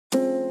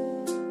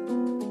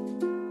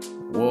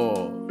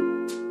Whoa.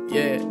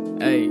 Yeah,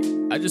 hey,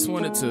 I just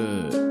wanted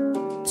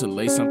to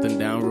lay something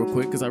down real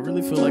quick because I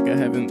really feel like I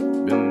haven't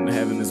been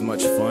having as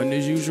much fun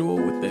as usual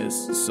with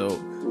this. So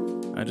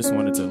I just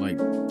wanted to like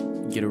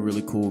get a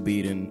really cool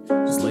beat and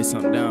just lay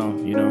something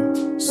down, you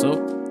know? So,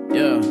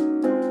 yeah.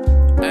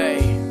 Hey.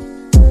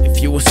 If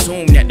you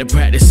assume that the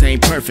practice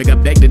ain't perfect, I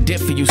beg to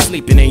differ. You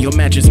sleeping in your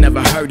mattress,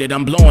 never heard it.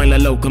 I'm blowing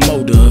like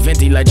locomotive,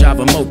 empty like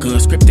Java Mocha,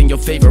 scripting your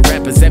favorite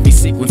rappers, every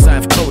sequence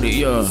I've coded.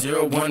 Yeah,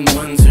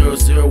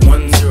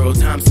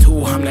 0110010 times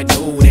 2. I'm that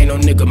dude, ain't no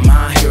nigga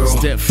my hero.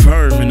 Step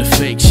firm in the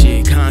fake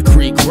shit.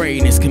 Concrete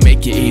greatness can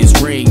make your ears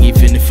ring,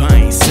 even if I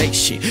ain't say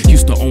shit.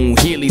 Used to own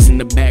Heelys in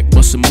the back,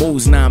 bustin'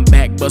 moves. Now I'm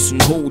back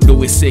bustin' who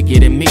do it sicker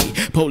than me.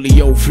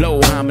 Polio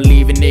flow, I'ma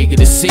leave a nigga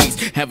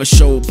deceased. Have a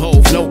show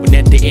pole floating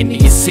at the end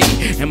of your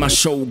seat, and my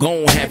show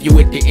gon' have you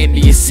at the end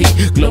of your seat.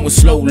 Glowing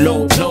slow,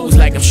 low blows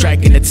like I'm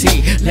striking a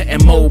T.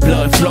 Letting more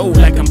blood flow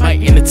like I'm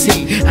biting a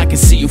T. I can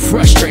see you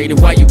frustrated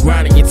while you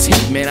grinding your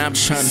teeth. Man, I'm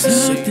trying to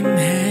see. Something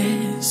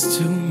has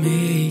to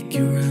make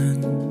you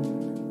run.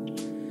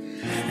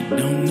 I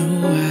don't know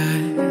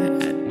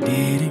why I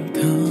didn't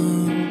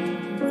come.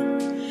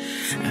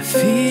 I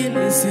feel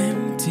as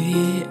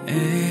empty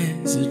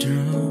as a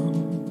drum.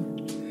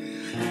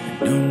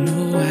 I don't know